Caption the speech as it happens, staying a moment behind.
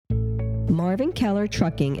Marvin Keller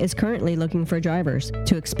Trucking is currently looking for drivers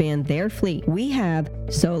to expand their fleet. We have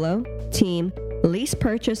solo, team, lease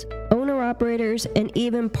purchase, owner-operators, and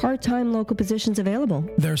even part-time local positions available.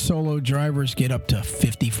 Their solo drivers get up to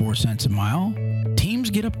 54 cents a mile. Teams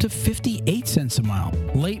get up to 58 cents a mile.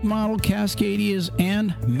 Late model Cascadias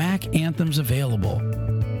and Mack Anthems available.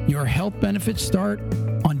 Your health benefits start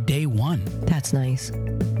on day one. That's nice.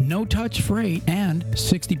 No touch freight and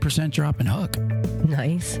 60% drop and hook.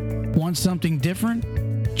 Nice. Want something different?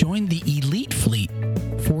 Join the Elite Fleet.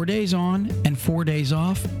 4 days on and 4 days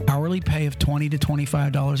off. Hourly pay of $20 to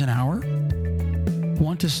 $25 an hour.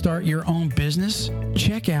 Want to start your own business?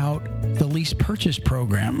 Check out the Lease Purchase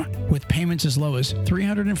Program. With payments as low as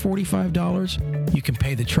 $345, you can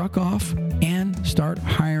pay the truck off and start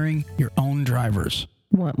hiring your own drivers.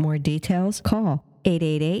 Want more details? Call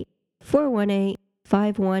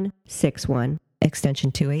 888-418-5161,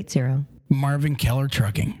 extension 280. Marvin Keller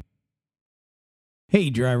Trucking. Hey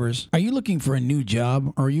drivers, are you looking for a new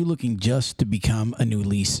job or are you looking just to become a new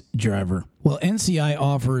lease driver? Well, NCI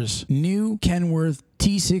offers new Kenworth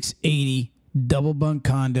T680 double bunk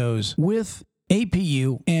condos with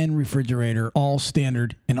APU and refrigerator, all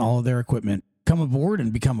standard in all of their equipment. Come aboard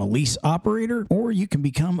and become a lease operator, or you can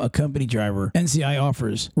become a company driver. NCI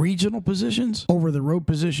offers regional positions, over-the-road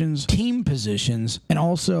positions, team positions, and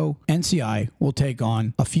also NCI will take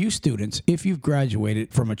on a few students if you've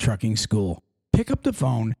graduated from a trucking school. Pick up the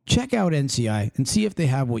phone, check out NCI, and see if they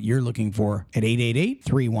have what you're looking for at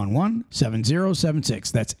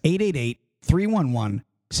 888-311-7076. That's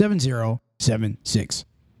 888-311-7076.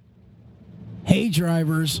 Hey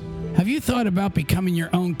drivers, have you thought about becoming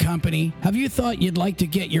your own company? Have you thought you'd like to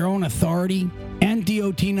get your own authority and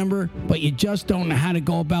DOT number, but you just don't know how to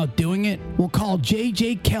go about doing it? Well, call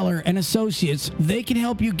J.J. Keller and Associates. They can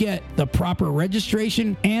help you get the proper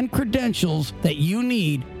registration and credentials that you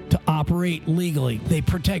need to operate legally. They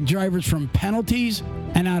protect drivers from penalties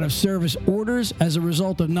and out of service orders as a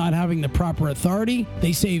result of not having the proper authority.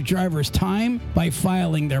 They save drivers time by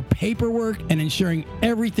filing their paperwork and ensuring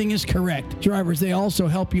everything is correct. Drivers, they also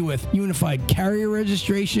help you with unified carrier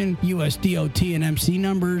registration, US DOT and MC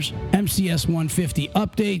numbers, MCS 150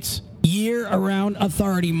 updates, year-around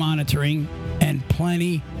authority monitoring, and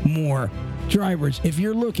plenty more. Drivers, if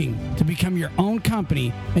you're looking to become your own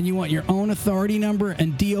company and you want your own authority number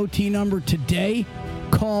and DOT number today,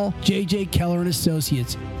 call J.J. Keller and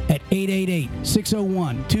Associates at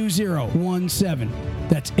 888-601-2017.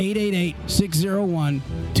 That's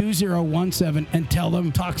 888-601-2017 and tell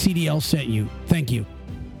them Talk CDL sent you. Thank you.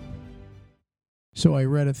 So I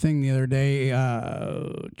read a thing the other day,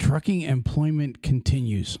 trucking employment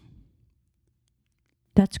continues.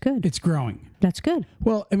 That's good. It's growing. That's good.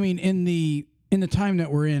 Well, I mean, in the time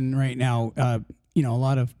that we're in right now, a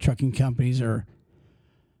lot of trucking companies are.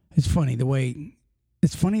 It's funny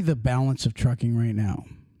the balance of trucking right now.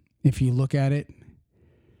 If you look at it,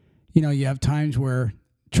 you have times where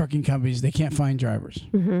trucking companies, they can't find drivers,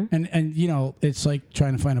 and it's like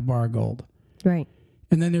trying to find a bar of gold. Right.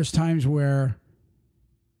 And then there's times where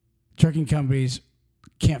trucking companies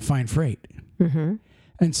can't find freight. Mm-hmm.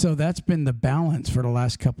 And so that's been the balance for the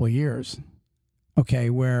last couple of years,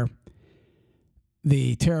 okay, where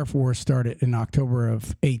the tariff war started in October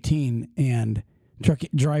of 18 and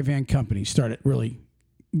dry van companies started really,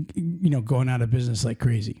 going out of business like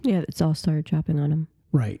crazy. Yeah, it's all started dropping on them.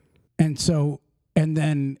 Right. And so, and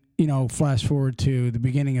then, flash forward to the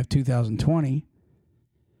beginning of 2020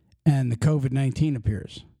 and the COVID-19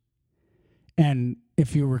 appears. And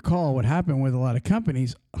if you recall what happened with a lot of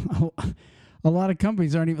companies, a lot of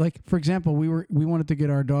companies aren't even, like, for example, we wanted to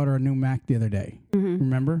get our daughter a new Mac the other day. Mm-hmm.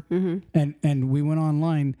 Remember? Mm-hmm. And we went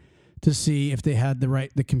online to see if they had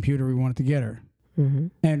the computer we wanted to get her. Mm-hmm.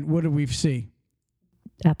 And what did we see?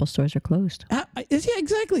 Apple stores are closed. Yeah,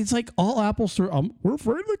 exactly. It's like all Apple stores. We're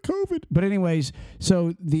afraid of the COVID. But anyways,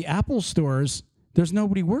 so the Apple stores, there's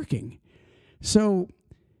nobody working. So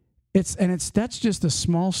that's just a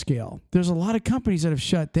small scale. There's a lot of companies that have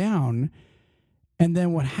shut down. And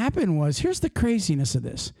then what happened was, here's the craziness of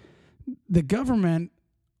this. The government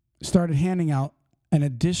started handing out an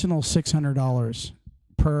additional $600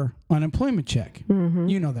 per unemployment check. Mm-hmm.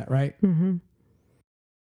 You know that, right? Mm-hmm.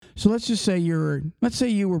 So let's just say you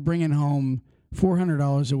were bringing home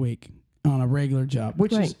 $400 a week on a regular job,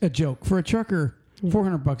 which is a joke. For a trucker,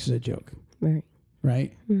 $400 is a joke. Right.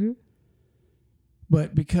 Right? Mm-hmm.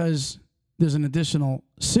 But because there's an additional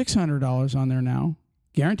 $600 on there now,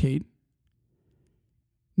 guaranteed,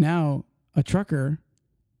 now a trucker,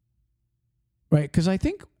 right? Because I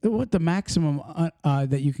think what the maximum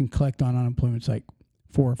that you can collect on unemployment is like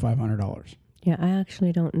 $400 or $500. Yeah, I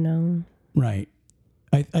actually don't know. Right.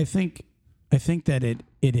 I think I think that it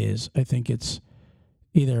is. I think it's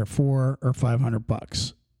either $400 or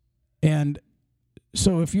 $500. And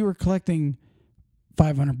so if you were collecting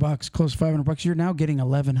 $500, close to $500, you're now getting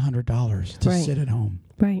 $1,100 to sit at home.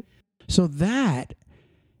 Right. So that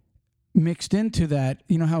mixed into that,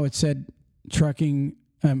 you know how it said trucking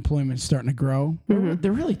employment starting to grow? Mm-hmm.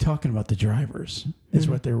 They're really talking about the drivers is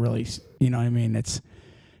what they're really, you know what I mean? It's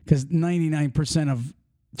because 99% of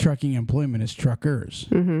trucking employment is truckers.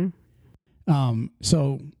 Mm-hmm.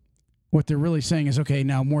 So what they're really saying is, okay,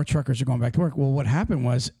 now more truckers are going back to work. Well, what happened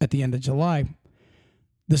was at the end of July,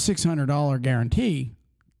 the $600 guarantee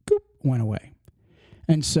went away.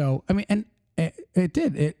 And so, I mean, and it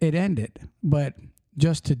did. It ended. But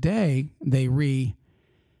just today, they redid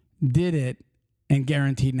it and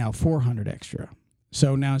guaranteed now $400 extra.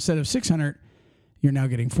 So now instead of $600, you're now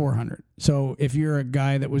getting $400. So if you're a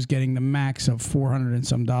guy that was getting the max of $400 and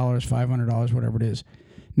some dollars, $500, whatever it is,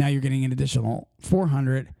 now you're getting an additional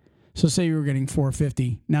 $400. So say you were getting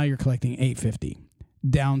 $450, now you're collecting $850,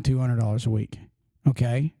 down $200 a week.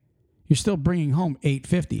 Okay, you're still bringing home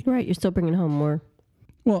 $850. Right, you're still bringing home more.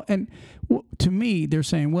 Well, and to me, they're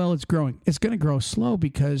saying, well, it's growing. It's going to grow slow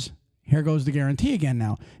because here goes the guarantee again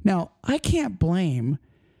now. Now, I can't blame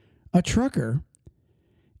a trucker.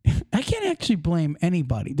 I can't actually blame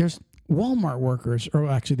anybody. There's Walmart workers, or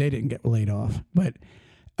actually they didn't get laid off, but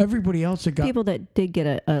everybody else that got... People that did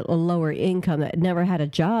get a lower income, that never had a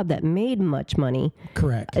job, that made much money.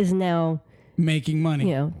 Correct. Is now... making money.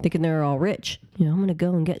 You know, thinking they're all rich. You know, I'm going to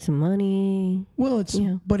go and get some money. Well, it's... You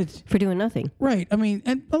know, but it's... For doing nothing. Right. I mean,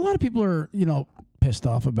 and a lot of people are, you know, pissed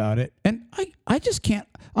off about it. And I just can't...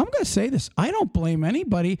 I'm going to say this. I don't blame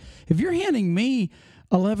anybody. If you're handing me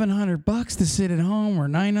 $1,100 to sit at home or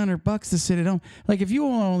 $900 to sit at home, like if you were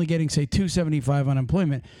only getting, say, $275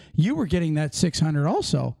 unemployment, you were getting that $600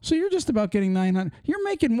 also. So you're just about getting $900. You're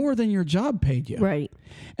making more than your job paid you. Right.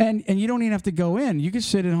 And you don't even have to go in. You can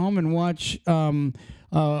sit at home and watch,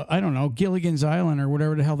 I don't know, Gilligan's Island or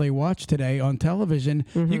whatever the hell they watch today on television.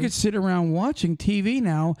 Mm-hmm. You could sit around watching TV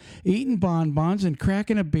now, eating bonbons and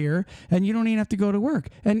cracking a beer, and you don't even have to go to work.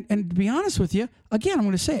 And to be honest with you, again, I'm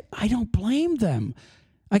going to say it, I don't blame them.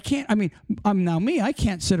 I can't, I mean, I'm now me. I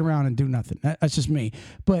can't sit around and do nothing. That's just me.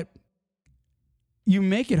 But you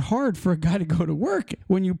make it hard for a guy to go to work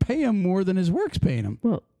when you pay him more than his work's paying him.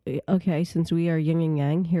 Well, okay, since we are yin and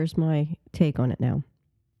yang, here's my take on it now.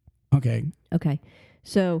 Okay.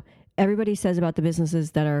 So everybody says about the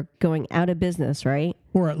businesses that are going out of business, right?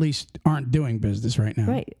 Or at least aren't doing business right now.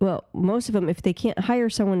 Right. Well, most of them, if they can't hire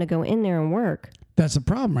someone to go in there and work, that's a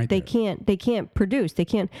problem right there. They can't produce.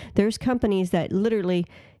 There's companies that literally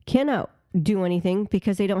cannot do anything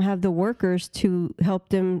because they don't have the workers to help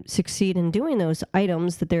them succeed in doing those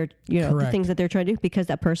items that they're, you know, the things that they're trying to do, because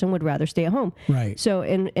that person would rather stay at home. Right. So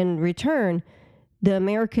in return, the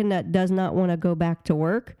American that does not want to go back to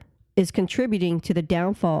work is contributing to the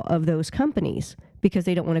downfall of those companies because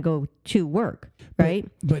they don't want to go to work, right?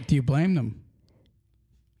 But do you blame them?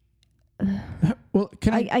 Well,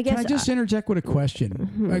 can I just interject with a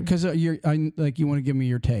question? Because you want to give me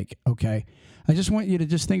your take, okay? I just want you to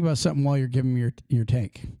just think about something while you're giving me your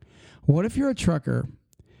take. What if you're a trucker,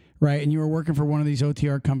 right, and you were working for one of these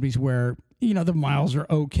OTR companies where, you know, the miles are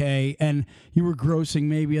okay, and you were grossing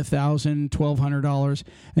maybe $1,000, $1,200,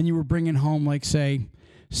 and you were bringing home, like, say,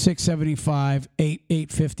 $675,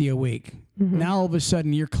 $850 a week. Mm-hmm. Now all of a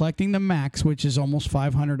sudden you're collecting the max, which is almost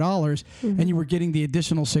 $500, and you were getting the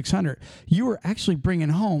additional $600. You were actually bringing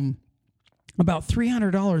home about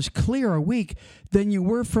 $300 clear a week than you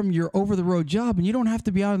were from your over-the-road job, and you don't have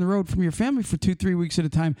to be out on the road from your family for 2-3 weeks at a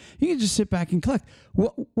time. You can just sit back and collect.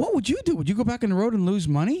 What would you do? Would you go back on the road and lose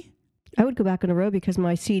money? I would go back on the road because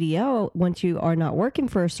my CDL, once you are not working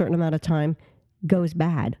for a certain amount of time, goes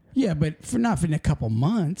bad. Yeah, but not for a couple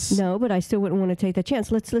months. No, but I still wouldn't want to take that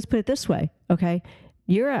chance. Let's put it this way, okay?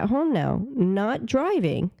 You're at home now, not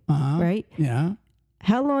driving, right? Yeah.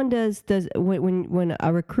 How long does when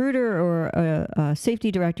a recruiter or a safety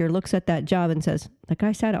director looks at that job and says, "The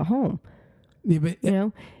guy sat at home," yeah, but you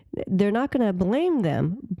know, they're not going to blame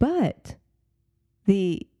them, but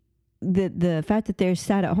the fact that they're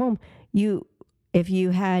sat at home, if you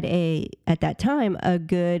had at that time a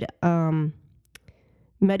good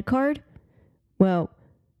med card, well,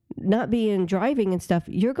 not being driving and stuff,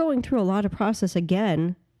 you're going through a lot of process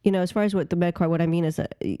again. You know, as far as what the med card, what I mean is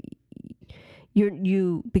that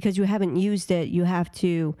you because you haven't used it, you have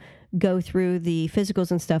to go through the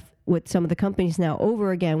physicals and stuff with some of the companies now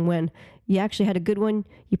over again. When you actually had a good one,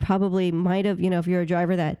 you probably might have, you know, if you're a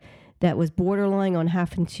driver that was borderline on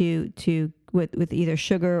having to with either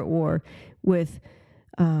sugar or with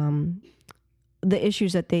the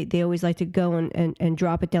issues that they always like to go and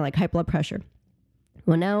drop it down, like high blood pressure.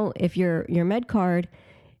 Well, now if your med card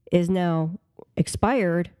is now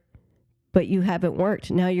expired, but you haven't worked,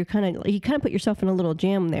 now you kind of put yourself in a little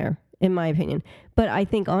jam there, in my opinion. But I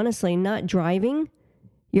think honestly, not driving,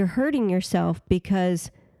 you're hurting yourself because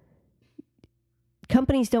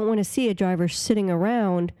companies don't want to see a driver sitting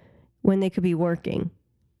around when they could be working.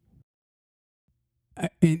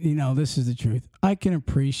 This is the truth. I can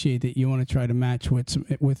appreciate that you want to try to match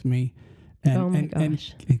with me,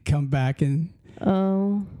 and come back and.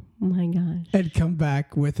 Oh my gosh! And come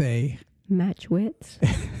back with a match wits.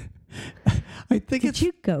 I think Did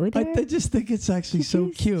you go there? I just think it's actually so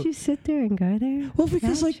cute. Did you sit there and go there? Well,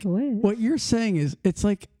 because what you're saying is, it's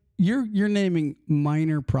like you're naming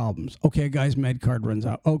minor problems. Okay, a guy's med card runs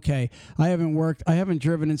out. Okay, I haven't worked. I haven't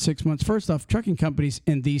driven in 6 months. First off, trucking companies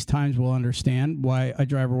in these times will understand why a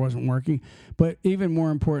driver wasn't working. But even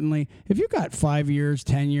more importantly, if you got 5 years,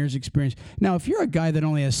 10 years experience. Now, if you're a guy that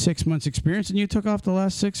only has 6 months experience and you took off the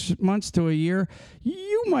last 6 months to a year,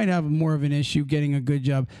 you might have more of an issue getting a good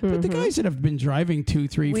job. Mm-hmm. But the guys that have been driving 2,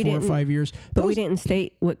 3, 4, 5 years. But we didn't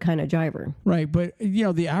state what kind of driver. Right. But,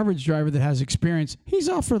 the average driver that has experience, he's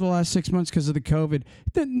off for the last 6 months because of the COVID.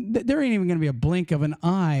 There ain't even going to be a blink of an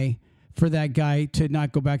eye for that guy to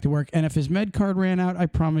not go back to work. And if his med card ran out, I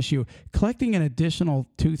promise you, collecting an additional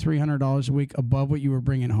 $200-$300 a week above what you were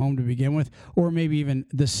bringing home to begin with, or maybe even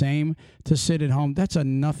the same to sit at home, that's a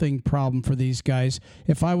nothing problem for these guys.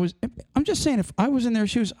 I'm just saying, if I was in their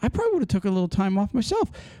shoes, I probably would have took a little time off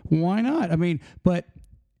myself. Why not? I mean, but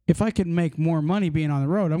if I could make more money being on the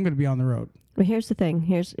road, I'm going to be on the road. Well, here's the thing.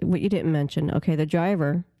 Here's what you didn't mention. Okay, the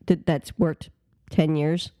driver that's worked 10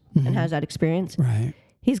 years and has that experience. Right.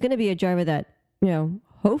 He's going to be a driver that,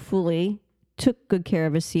 hopefully took good care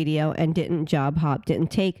of his CDL and didn't job hop,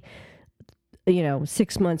 didn't take,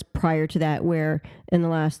 6 months prior to that, where in the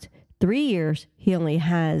last 3 years, he only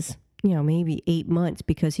has, maybe 8 months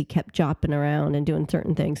because he kept jopping around and doing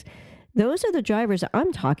certain things. Those are the drivers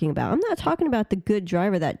I'm talking about. I'm not talking about the good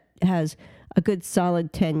driver that has a good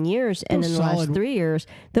solid 10 years and in the last 3 years.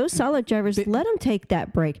 Those solid drivers, let them take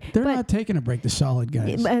that break. They're not taking a break, the solid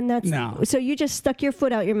guys. And so you just stuck your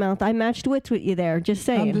foot out your mouth. I matched wits with you there, just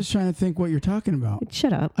saying. I'm just trying to think what you're talking about.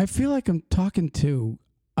 Shut up. I feel like I'm talking to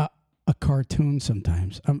a cartoon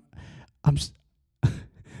sometimes. I'm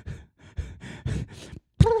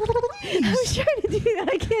I was trying to do that.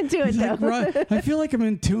 I can't do it, though. Like, I feel like I'm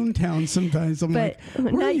in Toontown sometimes. Where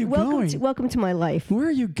are you going? Welcome to my life. Where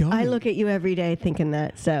are you going? I look at you every day thinking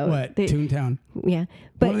that. So what? Toontown? Yeah.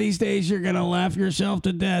 But one of these days you're going to laugh yourself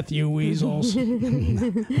to death, you weasels.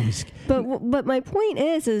 But my point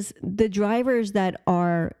is the drivers that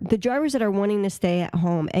are wanting to stay at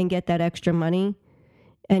home and get that extra money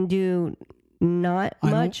and do not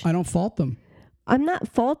much. I don't fault them. I'm not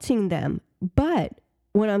faulting them, but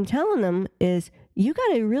what I'm telling them is you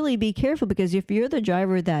got to really be careful, because if you're the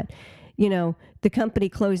driver that, the company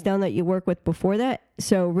closed down that you work with before that,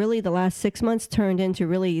 so really the last 6 months turned into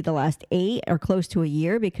really the last 8 or close to a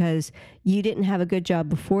year because you didn't have a good job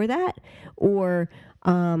before that, or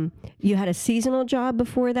you had a seasonal job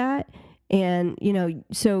before that, and,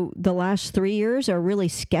 so the last 3 years are really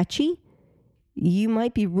sketchy, you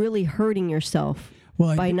might be really hurting yourself.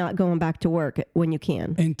 By not going back to work when you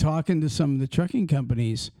can. And talking to some of the trucking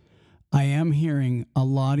companies, I am hearing a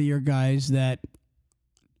lot of your guys that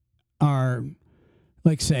are,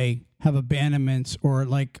 like, say, have abandonments or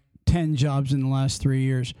like 10 jobs in the last 3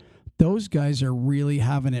 years. Those guys are really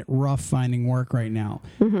having it rough finding work right now.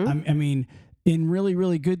 Mm-hmm. I mean, in really,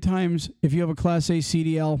 really good times, if you have a Class A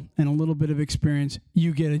CDL and a little bit of experience,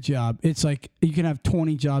 you get a job. It's like you can have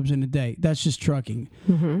 20 jobs in a day. That's just trucking.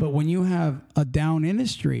 Mm-hmm. But when you have a down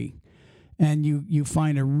industry and you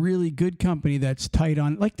find a really good company that's tight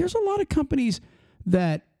on, like, there's a lot of companies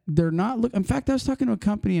that they're not in fact, I was talking to a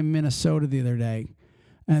company in Minnesota the other day,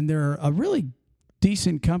 and they're a really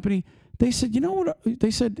decent company. They said, you know what?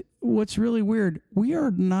 They said, what's really weird, we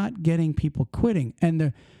are not getting people quitting.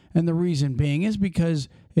 And the reason being is because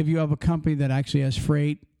if you have a company that actually has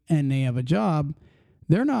freight and they have a job,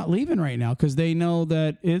 they're not leaving right now because they know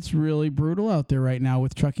that it's really brutal out there right now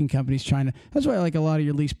with trucking companies trying to. That's why I like a lot of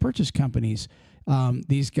your lease purchase companies.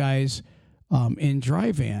 These guys in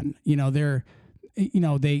dry van, they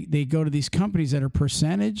go to these companies that are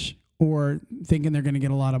percentage or thinking they're going to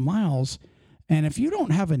get a lot of miles. And if you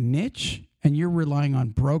don't have a niche and you're relying on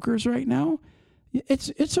brokers right now,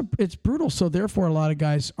 it's brutal. So therefore, a lot of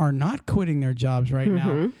guys are not quitting their jobs right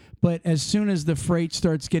now. But as soon as the freight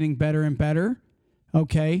starts getting better and better,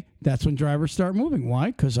 okay, that's when drivers start moving. Why?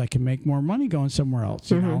 Because I can make more money going somewhere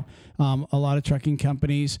else. You know, a lot of trucking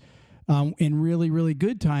companies In really, really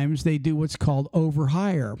good times, they do what's called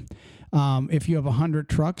overhire. If you have 100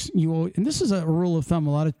 trucks, you will, and this is a rule of thumb.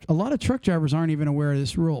 A lot of truck drivers aren't even aware of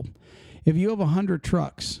this rule. If you have 100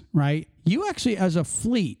 trucks, right, you actually, as a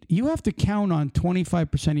fleet, you have to count on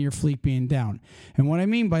 25% of your fleet being down. And what I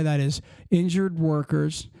mean by that is injured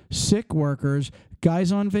workers, sick workers,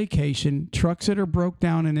 guys on vacation, trucks that are broke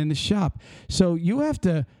down and in the shop. So you have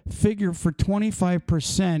to figure for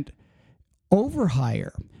 25%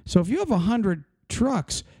 overhire. So if you have 100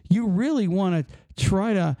 trucks, you really want to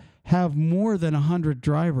try to have more than 100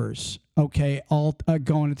 drivers, okay, all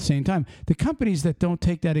going at the same time. The companies that don't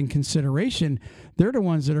take that in consideration, they're the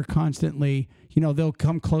ones that are constantly, they'll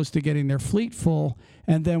come close to getting their fleet full,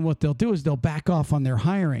 and then what they'll do is they'll back off on their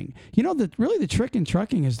hiring. Really the trick in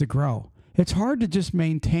trucking is to grow. It's hard to just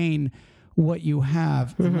maintain what you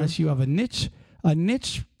have unless you have a niche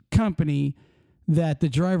company that the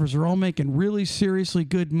drivers are all making really seriously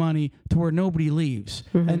good money to where nobody leaves.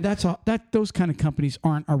 And those kind of companies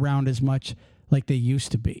aren't around as much like they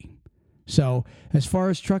used to be. So as far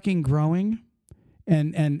as trucking growing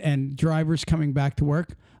and drivers coming back to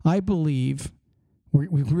work, I believe we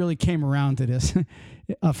really came around to this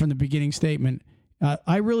from the beginning statement.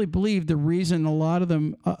 I really believe the reason a lot of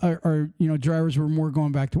them are drivers were more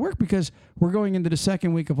going back to work because we're going into the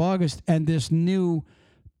second week of August and this new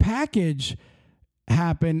package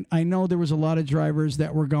happened. I know there was a lot of drivers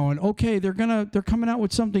that were going, okay, they're coming out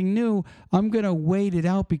with something new. I'm going to wait it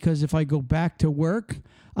out because if I go back to work,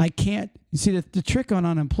 I can't. You see, the trick on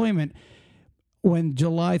unemployment, when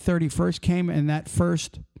July 31st came and that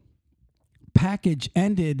first package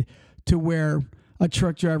ended to where a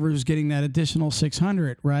truck driver is getting that additional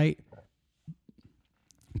 $600, right?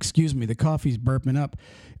 Excuse me, the coffee's burping up.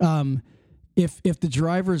 If the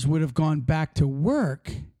drivers would have gone back to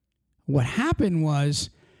work, what happened was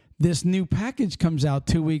this new package comes out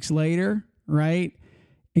 2 weeks later, right?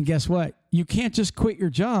 And guess what? You can't just quit your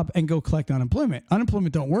job and go collect unemployment.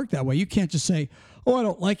 Unemployment don't work that way. You can't just say, oh, I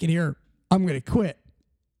don't like it here, I'm going to quit.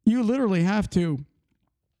 You literally have to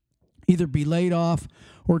either be laid off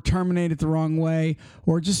or terminated the wrong way,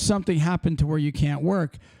 or just something happened to where you can't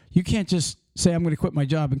work. You can't just say, I'm going to quit my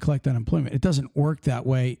job and collect unemployment. It doesn't work that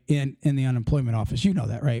way in the unemployment office. You know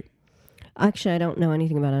that, right? Actually, I don't know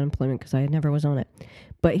anything about unemployment because I never was on it.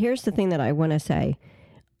 But here's the thing that I want to say,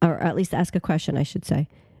 or at least ask a question, I should say.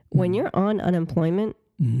 When you're on unemployment,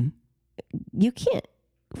 you can't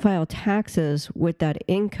file taxes with that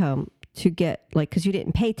income to get, because you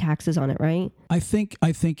didn't pay taxes on it, right? I think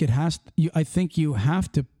it has. I think you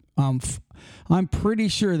have to. I'm pretty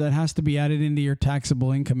sure that has to be added into your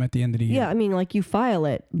taxable income at the end of the year. Yeah, I mean, you file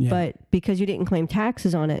it, but because you didn't claim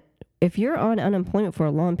taxes on it, if you're on unemployment for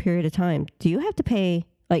a long period of time, do you have to pay,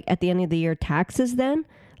 at the end of the year, taxes then?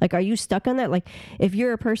 Are you stuck on that? If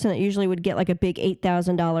you're a person that usually would get a big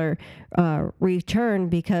 $8,000 return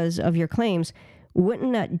because of your claims,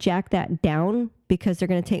 wouldn't that jack that down because they're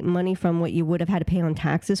going to take money from what you would have had to pay on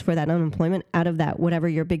taxes for that unemployment out of that whatever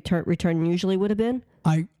your big return usually would have been?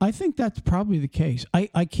 I think that's probably the case.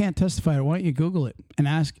 I can't testify. Why don't you Google it and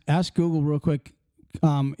ask Google real quick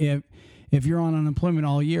if you're on unemployment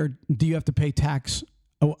all year, do you have to pay tax,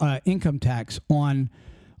 income tax on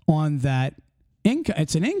that income?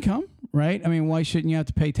 It's an income, right? I mean, why shouldn't you have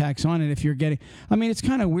to pay tax on it if you're getting? I mean, it's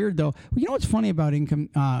kind of weird though. You know what's funny about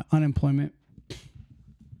unemployment?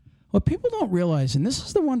 What people don't realize, and this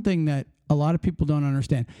is the one thing that a lot of people don't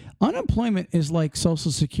understand, unemployment is like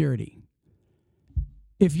Social Security.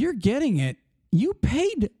 If you're getting it, you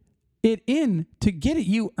paid it in to get it.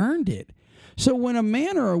 You earned it. So when a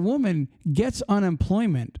man or a woman gets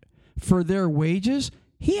unemployment for their wages,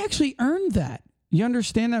 he actually earned that. You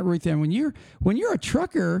understand that right there? When you're a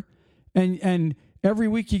trucker and every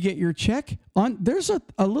week you get your check, there's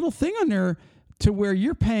a little thing on there to where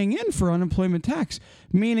you're paying in for unemployment tax,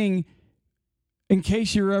 meaning in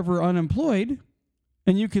case you're ever unemployed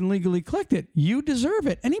and you can legally collect it, you deserve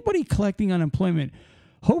it. Anybody collecting unemployment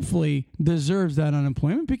hopefully deserves that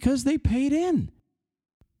unemployment because they paid in.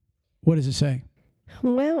 What does it say?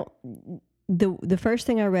 Well, the first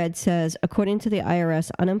thing I read says, according to the IRS,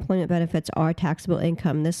 unemployment benefits are taxable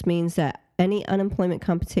income. This means that any unemployment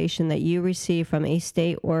compensation that you receive from a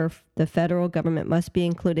state or the federal government must be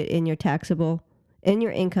included in your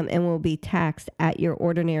income and will be taxed at your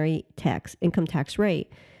ordinary income tax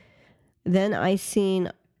rate. Then I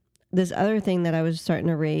seen this other thing that I was starting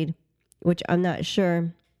to read, which I'm not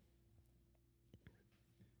sure.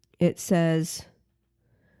 It says,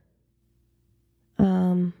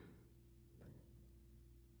 hold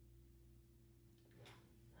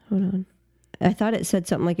on. I thought it said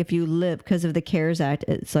something like if you live, because of the CARES Act,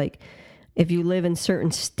 it's if you live in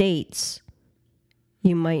certain states,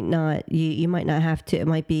 you might not. You might not have to. It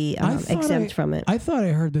might be exempt from it. I thought I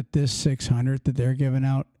heard that this 600 that they're giving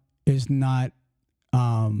out is not.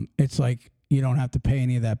 It's like you don't have to pay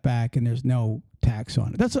any of that back, and there's no tax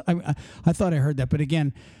on it. That's I thought I heard that, but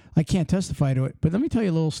again, I can't testify to it. But let me tell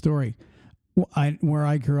you a little story. Where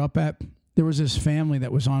I grew up at, there was this family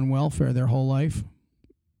that was on welfare their whole life,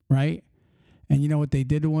 right? And you know what they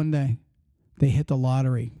did one day? They hit the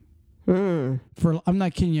lottery. For I'm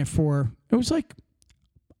not kidding you. It was like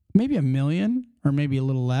maybe $1 million or maybe a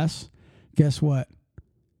little less. Guess what?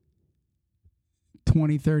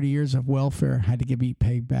 20, 30 years of welfare had to be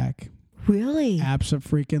paid back. Really?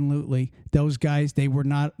 Absolutely. Those guys,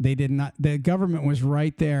 the government was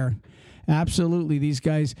right there. Absolutely. These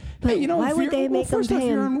guys. But hey, why would they make them pay?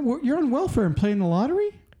 You're on welfare and playing the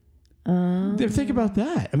lottery? Think about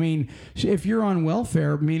that. I mean, if you're on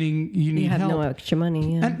welfare, meaning you need help. You have no extra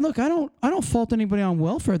money. Yeah. And look, I don't fault anybody on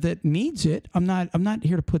welfare that needs it. I'm not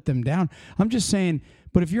here to put them down. I'm just saying,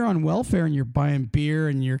 but if you're on welfare and you're buying beer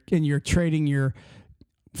and you're trading your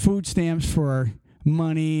food stamps for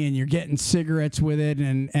money and you're getting cigarettes with it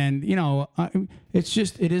and you know, it's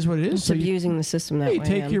just, it is what it is. It's abusing the system that way. You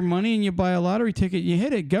take your money and you buy a lottery ticket, you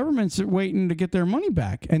hit it. Government's waiting to get their money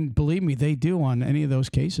back. And believe me, they do on any of those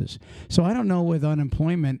cases. So I don't know with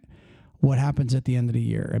unemployment what happens at the end of the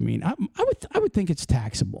year. I mean, I would think it's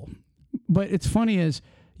taxable. But it's funny is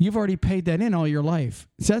you've already paid that in all your life.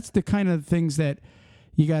 So that's the kind of things that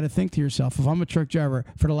you got to think to yourself, if I'm a truck driver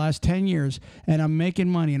for the last 10 years and I'm making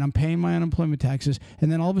money and I'm paying my unemployment taxes,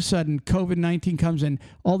 and then all of a sudden COVID-19 comes in,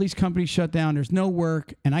 all these companies shut down, there's no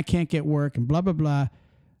work and I can't get work and blah, blah, blah.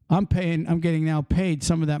 I'm getting now paid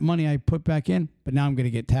some of that money I put back in, but now I'm going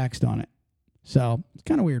to get taxed on it. So it's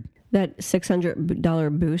kind of weird. That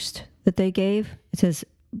 $600 boost that they gave, it says,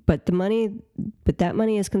 but that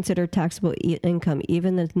money is considered taxable income,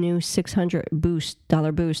 even the new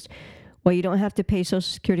 $600 boost. Well, you don't have to pay Social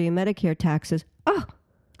Security and Medicare taxes. Oh,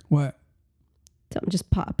 what? Something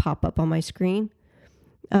just pop up on my screen.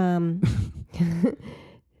 While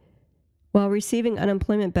receiving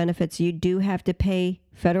unemployment benefits, you do have to pay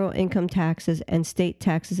federal income taxes and state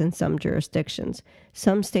taxes in some jurisdictions.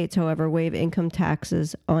 Some states, however, waive income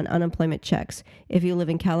taxes on unemployment checks. If you live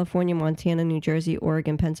in California, Montana, New Jersey,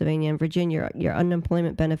 Oregon, Pennsylvania, and Virginia, your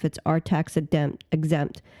unemployment benefits are tax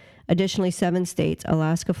exempt. Additionally, 7 states,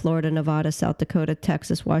 Alaska, Florida, Nevada, South Dakota,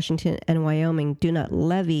 Texas, Washington, and Wyoming, do not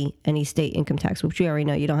levy any state income tax, which we already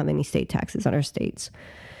know you don't have any state taxes on our states.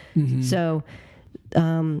 Mm-hmm. So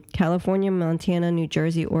California, Montana, New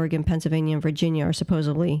Jersey, Oregon, Pennsylvania, and Virginia are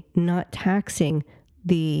supposedly not taxing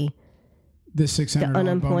the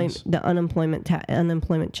 $600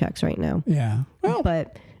 unemployment checks right now. Yeah. Well,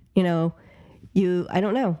 but I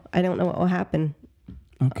don't know. I don't know what will happen.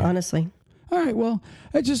 Okay. Honestly. All right. Well,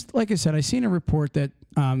 like I said, I seen a report that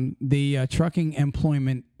the trucking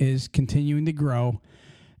employment is continuing to grow,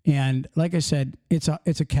 and like I said, it's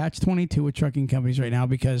a catch-22 with trucking companies right now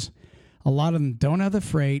because a lot of them don't have the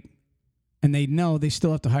freight, and they know they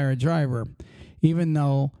still have to hire a driver, even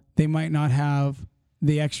though they might not have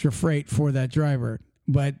the extra freight for that driver.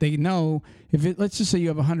 But they know let's just say you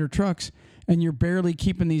have 100 trucks and you're barely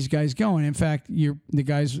keeping these guys going. In fact, the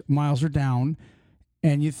guys' miles are down.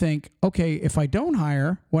 And you think, okay, if I don't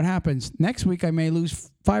hire, what happens? Next week, I may lose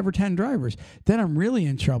 5 or 10 drivers. Then I'm really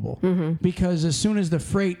in trouble because as soon as the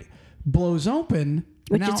freight blows open,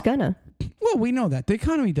 it's gonna. Well, we know that the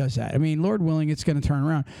economy does that. I mean, Lord willing, it's going to turn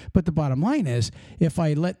around. But the bottom line is, if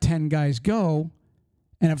I let 10 guys go,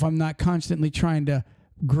 and if I'm not constantly trying to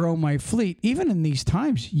grow my fleet, even in these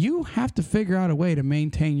times, you have to figure out a way to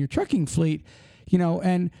maintain your trucking fleet.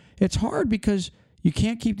 And it's hard because you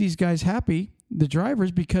can't keep these guys happy, the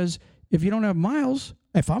drivers, because if you don't have miles,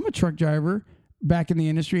 if I'm a truck driver back in the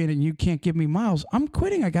industry and you can't give me miles, I'm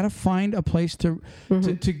quitting. I got to find a place to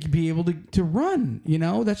be able to run.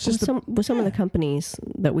 That's just with some of the companies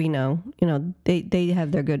that we know. They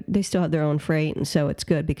have they still have their own freight, and so it's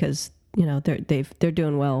good because they're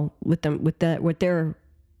doing well with their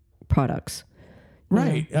products.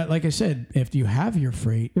 Right, like I said, if you have your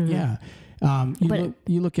freight, yeah.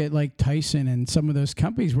 You look at like Tyson and some of those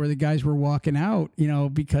companies where the guys were walking out,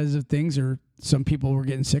 because of things, or some people were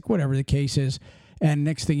getting sick, whatever the case is. And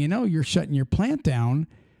next thing you know, you're shutting your plant down.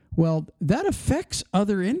 Well, that affects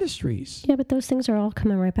other industries. Yeah, but those things are all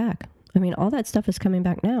coming right back. I mean, all that stuff is coming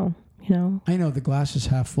back now, I know the glass is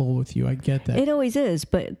half full with you. I get that. It always is.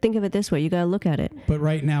 But think of it this way. You got to look at it. But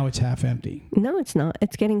right now it's half empty. No, it's not.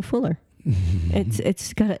 It's getting fuller.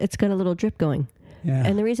 It's got a little drip going. Yeah.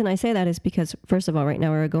 And the reason I say that is because, first of all, right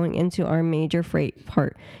now we're going into our major freight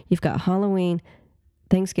part. You've got Halloween,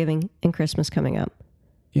 Thanksgiving and Christmas coming up.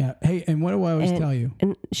 Yeah. Hey, and what do I always tell you?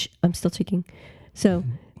 And I'm still ticking. So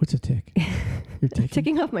what's a tick? You're ticking?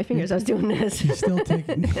 Ticking off my fingers. I was doing this. You're still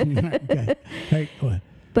ticking. Okay. Hey, go ahead.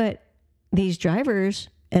 But these drivers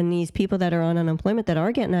and these people that are on unemployment that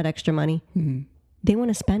are getting that extra money, they want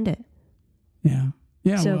to spend it. Yeah.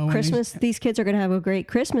 Yeah. So Christmas, these kids are going to have a great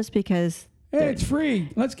Christmas because it's free.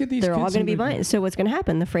 Let's get these. They're kids all going to be buying. So what's going to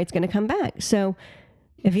happen? The freight's going to come back. So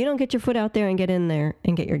if you don't get your foot out there and get in there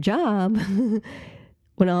and get your job,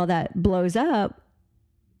 when all that blows up,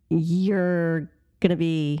 you're going to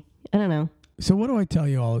be, I don't know. So what do I tell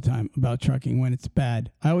you all the time about trucking when it's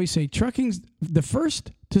bad? I always say trucking's the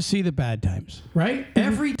first to see the bad times, right?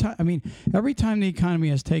 Every time the economy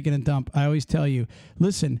has taken a dump, I always tell you,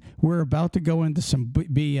 listen, we're about to go into some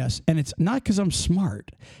BS. And it's not because I'm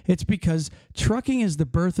smart. It's because trucking is the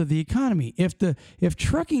birth of the economy. If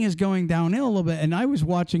trucking is going downhill a little bit, and I was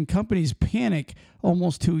watching companies panic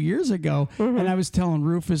almost 2 years ago, and I was telling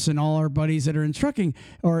Rufus and all our buddies that are in trucking,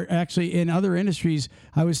 or actually in other industries,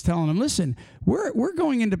 I was telling them, listen, we're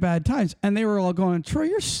going into bad times. And they were all going, Troy,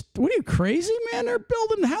 what are you, crazy, man? They're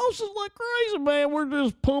building houses like crazy, man. We're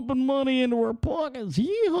just pumping money into our pockets.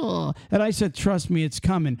 Yeehaw. And I said, trust me, it's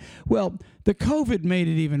coming. Well, the COVID made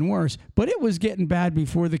it even worse, but it was getting bad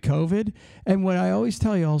before the COVID. And what I always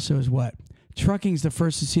tell you also is what? Trucking's the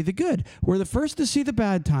first to see the good. We're the first to see the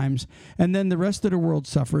bad times, and then the rest of the world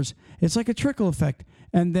suffers. It's like a trickle effect,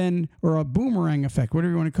 and then, or a boomerang effect,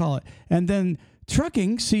 whatever you want to call it. And then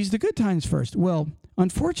trucking sees the good times first. Well,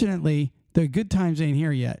 unfortunately, the good times ain't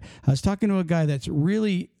here yet. I was talking to a guy that's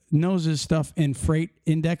really knows his stuff in freight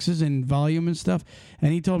indexes and volume and stuff.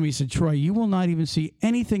 And he told me, he said, Troy, you will not even see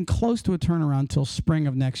anything close to a turnaround till spring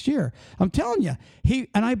of next year. I'm telling you,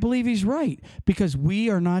 and I believe he's right, because we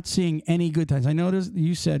are not seeing any good times. I noticed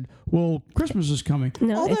you said, well, Christmas is coming.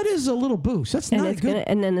 No, all that is a little boost. That's not good.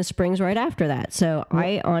 And then the spring's right after that. So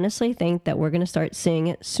I honestly think that we're going to start seeing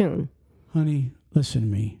it soon. Honey, listen to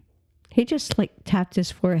me. He just tapped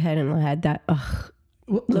his forehead and had that,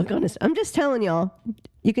 look on his. I'm just telling y'all.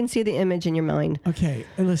 You can see the image in your mind. Okay,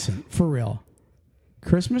 listen, for real.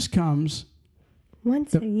 Christmas comes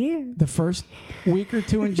once a year. The first week or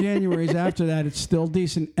two in January is after that. It's still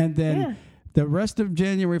decent. And then the rest of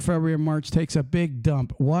January, February, and March takes a big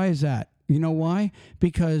dump. Why is that? You know why?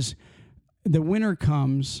 Because the winter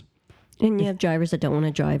comes. And you have drivers that don't want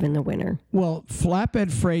to drive in the winter. Well,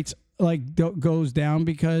 flatbed freights goes down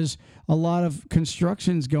because a lot of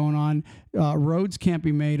construction's going on. Roads can't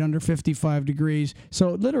be made under 55 degrees.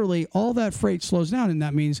 So literally all that freight slows down, and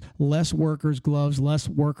that means less workers' gloves, less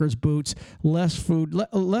workers' boots, less food,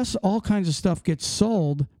 less all kinds of stuff gets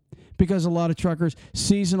sold because a lot of truckers,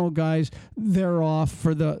 seasonal guys, they're off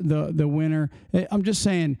for the winter. I'm just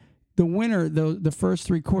saying the winter, the first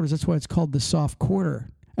 3 quarters, that's why it's called the soft quarter.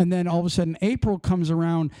 And then all of a sudden April comes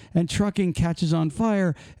around and trucking catches on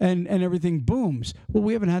fire and everything booms. Well,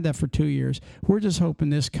 we haven't had that for 2 years. We're just hoping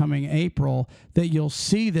this coming April that you'll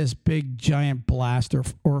see this big giant blast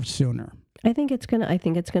or sooner. I think it's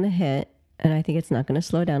gonna hit, and I think it's not gonna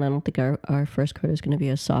slow down. I don't think our first quarter is gonna be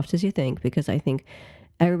as soft as you think, because I think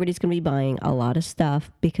everybody's gonna be buying a lot of stuff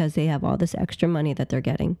because they have all this extra money that they're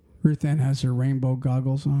getting. Ruth Ann has her rainbow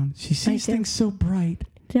goggles on. She sees things so bright.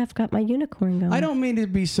 I've got my unicorn going. I don't mean to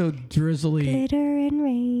be so drizzly. Glitter and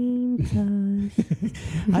rainbows.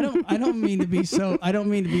 I don't mean to be so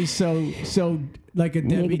like a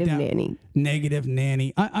Debbie nanny. Negative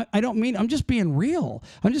nanny. I don't mean. I'm just being real.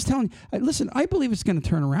 I'm just telling you. Listen, I believe it's going to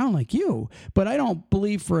turn around like you, but I don't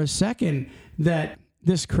believe for a second that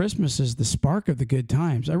this Christmas is the spark of the good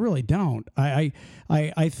times. I really don't. I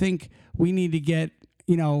think we need to get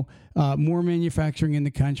more manufacturing in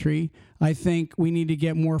the country. I think we need to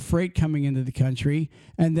get more freight coming into the country.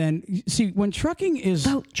 And then, see, when trucking is...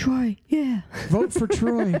 Vote Troy, yeah. Vote for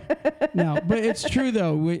Troy. No, but it's true,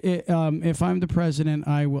 though. If I'm the president,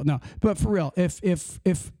 I will... No, but for real, if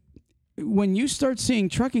when you start seeing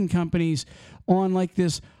trucking companies on like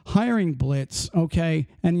this hiring blitz, okay,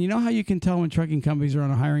 and you know how you can tell when trucking companies are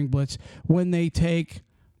on a hiring blitz? When they take...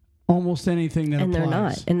 almost anything that and applies. They're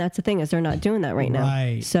not. And that's the thing, is they're not doing that right now.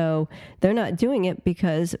 Right. So they're not doing it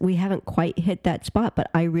because we haven't quite hit that spot. But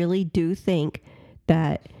I really do think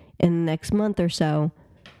that in the next month or so,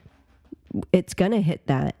 it's going to hit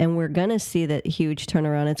that. And we're going to see that huge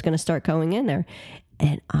turnaround. It's going to start going in there.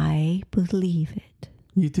 And I believe it.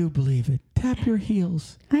 You do believe it. Tap your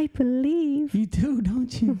heels. I believe. You do,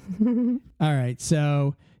 don't you? All right.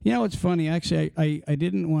 So... You know, it's funny. Actually, I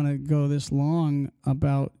didn't want to go this long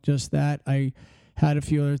about just that. I had a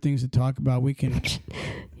few other things to talk about. We can...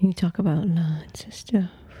 You talk about lots of stuff.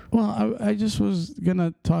 Well, I just was going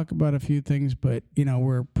to talk about a few things, but,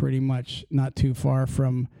 we're pretty much not too far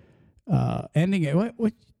from ending it.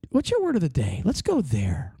 What's your word of the day? Let's go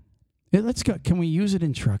there. Let's go. Can we use it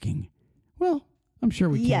in trucking? Well, I'm sure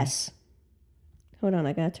we can. Yes. Hold on,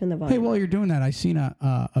 I got to turn the volume. Hey, while you're doing that, I seen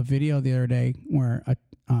a video the other day where,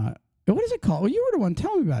 what is it called? Well, you were the one.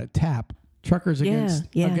 Tell me about it. TAP. Truckers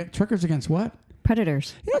against what?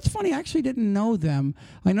 Predators. It's funny. I actually didn't know them.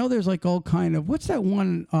 I know there's like all kind of, what's that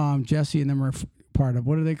one Jesse and them are part of?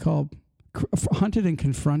 What are they called? Hunted and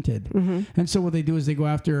Confronted. Mm-hmm. And so what they do is they go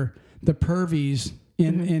after the pervies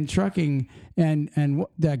in trucking. And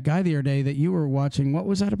that guy the other day that you were watching, what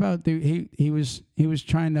was that about? He was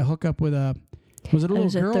trying to hook up with was it a little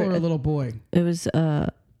girl or a little boy? It was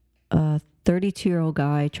a 32-year-old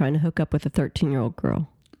guy trying to hook up with a 13-year-old girl.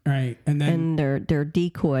 Right, and their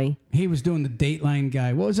decoy. He was doing the Dateline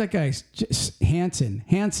guy. What was that guy?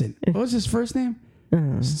 Hansen. What was his first name?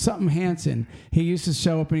 Something Hansen. He used to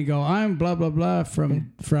show up and he'd go, "I'm blah blah blah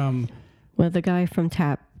from." Well, the guy from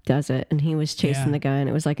TAP does it, and he was chasing the guy, and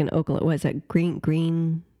it was like an Oklahoma. Was it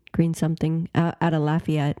green something out of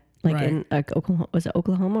Lafayette? In Oklahoma, was it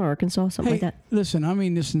Oklahoma or Arkansas, something like that? Listen, I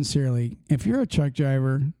mean this sincerely. If you're a truck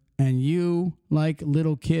driver and you like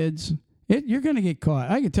little kids, you're going to get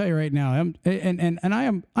caught. I can tell you right now.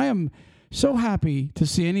 I am so happy to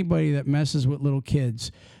see anybody that messes with little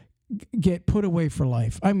kids get put away for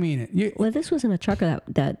life. I mean it. Well, this wasn't a trucker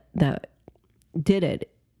that did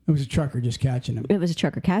it. It was a trucker just catching him. It was a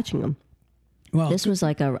trucker catching him. Well, this was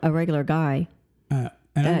like a regular guy.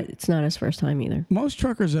 It's not his first time either. Most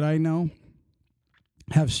truckers that I know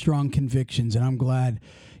have strong convictions, and I'm glad,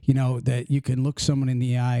 that you can look someone in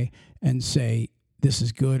the eye and say, this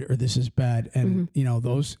is good or this is bad. And,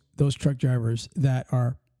 those truck drivers that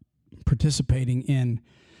are participating in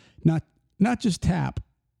not just TAP,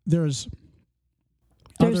 there's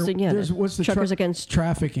what's the Truckers Against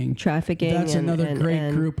Trafficking. That's and, another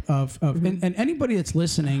great group of and anybody that's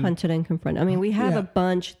listening. Hunted and Confronted. I mean, we have a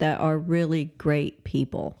bunch that are really great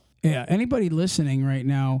people. Yeah, anybody listening right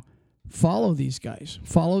now, follow these guys.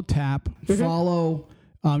 Follow TAP. Follow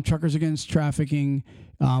Truckers Against Trafficking.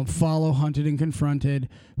 Follow Hunted and Confronted.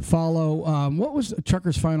 Follow what was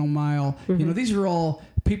Truckers Final Mile. These are all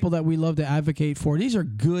people that we love to advocate for. These are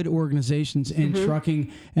good organizations in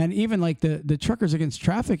trucking, and even like the Truckers Against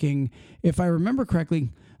Trafficking. If I remember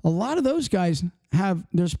correctly, a lot of those guys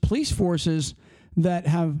there's police forces that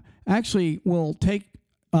will take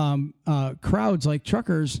crowds like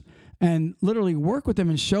truckers and literally work with them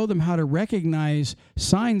and show them how to recognize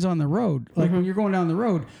signs on the road. Like when you're going down the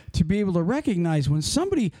road, to be able to recognize when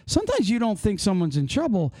sometimes you don't think someone's in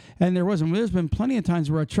trouble, and there's been plenty of times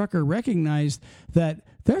where a trucker recognized that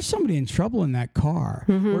there's somebody in trouble in that car,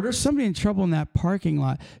 or there's somebody in trouble in that parking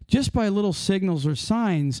lot, just by little signals or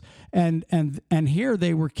signs. And here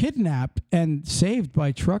they were kidnapped and saved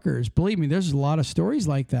by truckers. Believe me, there's a lot of stories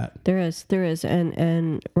like that. There is.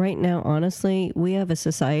 And right now, honestly, we have a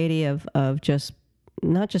society of just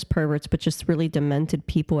not just perverts, but just really demented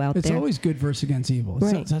people out there. It's always good versus against evil.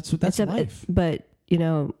 Right. That's life. But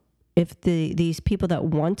if these people that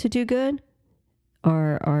want to do good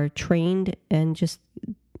are trained and just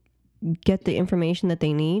get the information that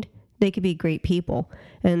they need, they could be great people.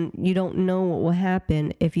 And you don't know what will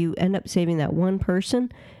happen if you end up saving that one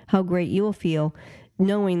person, how great you will feel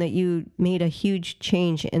knowing that you made a huge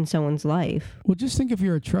change in someone's life. Well, just think if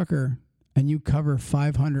you're a trucker and you cover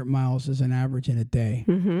 500 miles as an average in a day,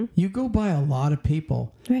 you go by a lot of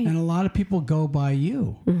people, and a lot of people go by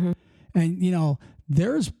you. And,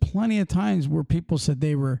 there's plenty of times where people said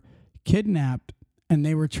they were kidnapped and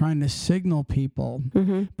they were trying to signal people,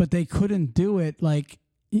 but they couldn't do it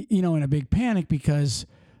in a big panic because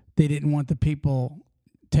they didn't want the people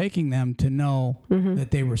taking them to know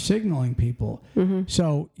that they were signaling people.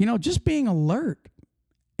 So, just being alert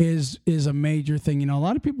is a major thing. A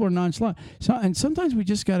lot of people are nonchalant. And sometimes we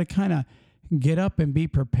just got to kind of get up and be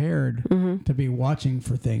prepared to be watching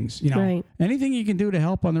for things. Anything you can do to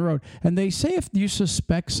help on the road. And they say if you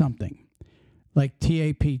suspect something, like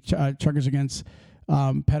TAP, Truckers Against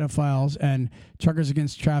Pedophiles, and Truckers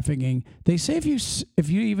Against Trafficking, they say if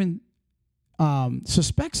you even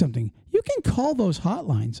suspect something, you can call those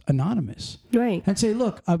hotlines anonymous, and say,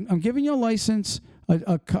 look, I'm giving you a license,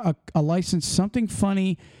 a license. Something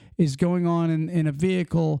funny is going on in a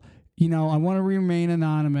vehicle. I want to remain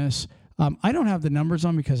anonymous. I don't have the numbers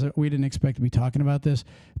on because we didn't expect to be talking about this,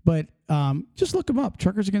 but just look them up,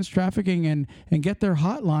 Truckers Against Trafficking, and get their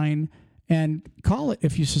hotline and call it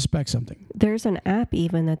if you suspect something. There's an app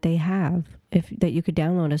even that they have that you could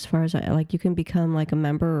download, as far as you can become like a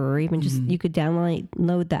member, or even just you could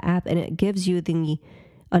download the app, and it gives you the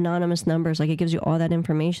anonymous numbers. Like, it gives you all that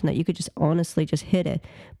information that you could just honestly just hit it.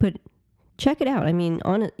 But check it out. I mean,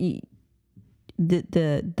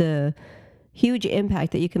 the huge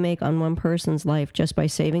impact that you can make on one person's life just by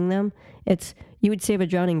saving them. You would save a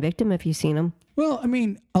drowning victim if you've seen them. Well, I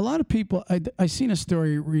mean, a lot of people, I seen a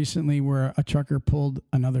story recently where a trucker pulled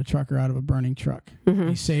another trucker out of a burning truck. Mm-hmm.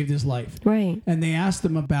 He saved his life. Right. And they asked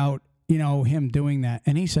him about, him doing that.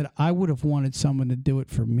 And he said, I would have wanted someone to do it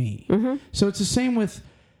for me. Mm-hmm. So it's the same with,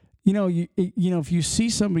 if you see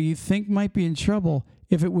somebody you think might be in trouble,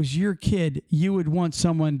 if it was your kid, you would want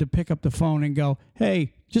someone to pick up the phone and go,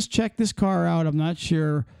 hey, just check this car out. I'm not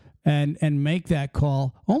sure. And make that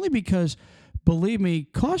call. Only because, believe me,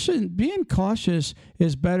 being cautious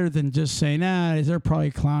is better than just saying, they're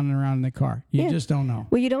probably clowning around in the car. You just don't know.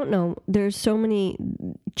 Well, you don't know. There's so many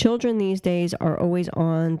children these days are always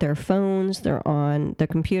on their phones. They're on their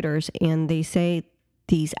computers. And they say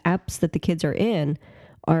these apps that the kids are in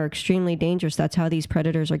are extremely dangerous. That's how these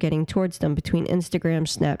predators are getting towards them, between Instagram,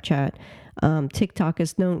 Snapchat. TikTok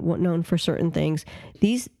is known for certain things.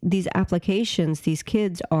 These applications, these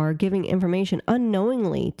kids are giving information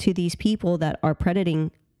unknowingly to these people that are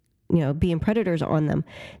predating, being predators on them.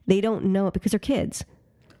 They don't know it because they're kids.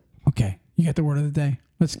 Okay, you got the word of the day.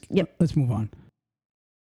 Let's move on.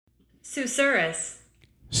 Susurrus.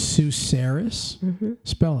 Susurrus? Mm-hmm.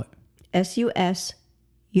 Spell it. Susurrus.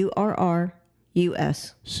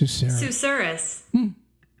 Susurrus. Susurrus.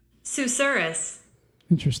 Susurrus.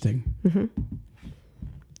 Interesting. Mm-hmm.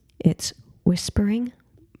 It's whispering,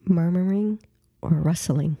 murmuring, or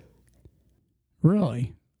rustling.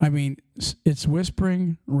 Really? I mean, it's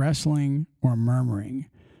whispering, wrestling, or murmuring.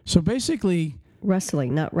 So basically...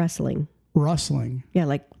 Rustling, not wrestling. Rustling. Yeah,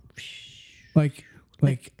 like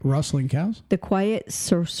rustling cows? The quiet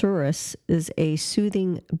susurrus is a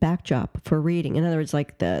soothing backdrop for reading. In other words,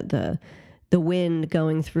 like the wind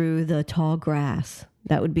going through the tall grass.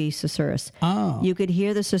 That would be susurrus. Oh. You could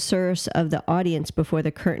hear the susurrus of the audience before the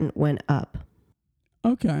curtain went up.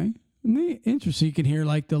 Okay. Interesting. You can hear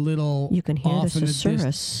like the little... You can hear the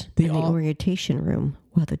susurrus in the orientation room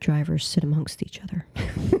while the drivers sit amongst each other.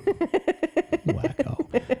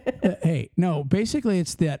 Wacko. Hey, no, basically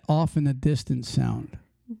it's that off in the distance sound.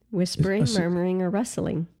 Whispering, murmuring, or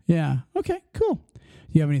rustling. Yeah. Okay, cool. Do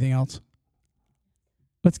you have anything else?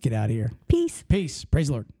 Let's get out of here. Peace. Peace. Praise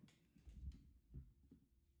the Lord.